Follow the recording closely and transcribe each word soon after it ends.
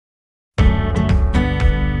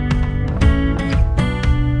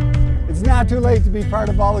not too late to be part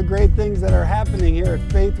of all the great things that are happening here at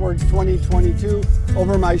FaithWorks 2022.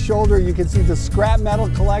 Over my shoulder, you can see the scrap metal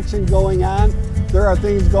collection going on. There are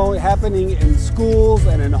things happening in schools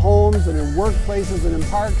and in homes and in workplaces and in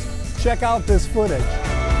parks. Check out this footage.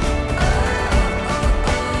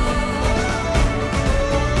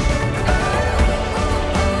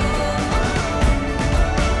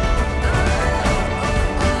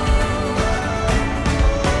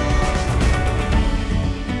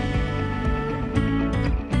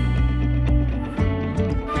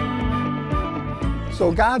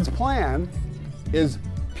 So God's plan is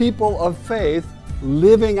people of faith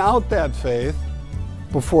living out that faith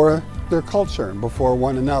before their culture and before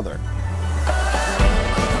one another.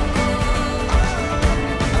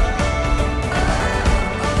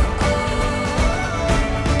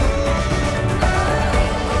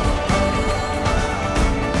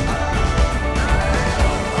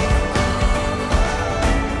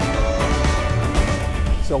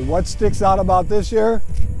 So what sticks out about this year?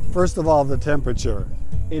 First of all, the temperature.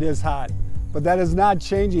 It is hot, but that is not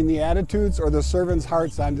changing the attitudes or the servants'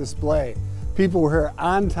 hearts on display. People were here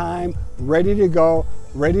on time, ready to go,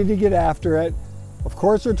 ready to get after it. Of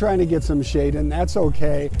course, they're trying to get some shade in, that's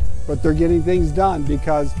okay, but they're getting things done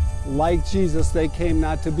because, like Jesus, they came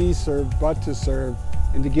not to be served, but to serve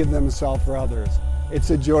and to give themselves for others. It's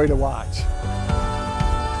a joy to watch.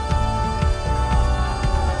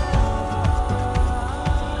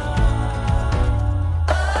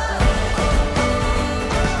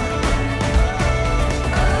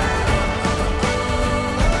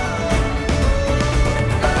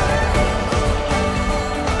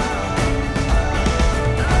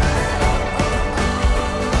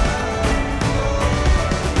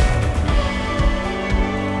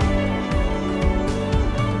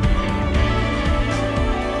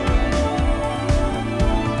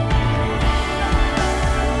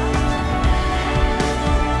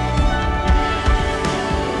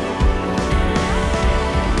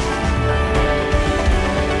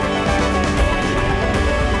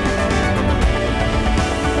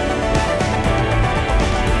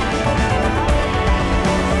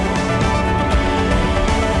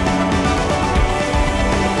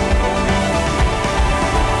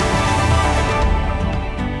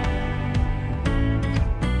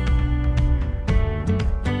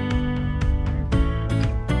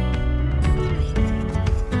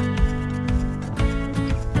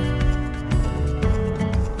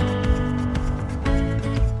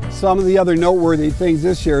 Some of the other noteworthy things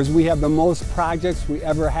this year is we have the most projects we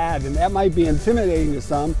ever had, and that might be intimidating to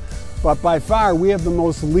some, but by far we have the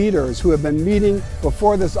most leaders who have been meeting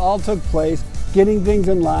before this all took place, getting things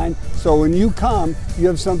in line, so when you come, you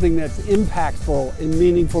have something that's impactful and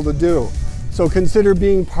meaningful to do. So consider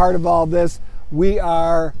being part of all this. We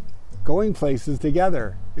are going places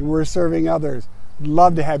together, and we're serving others. I'd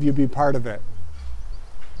love to have you be part of it.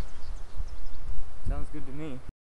 Sounds good to me.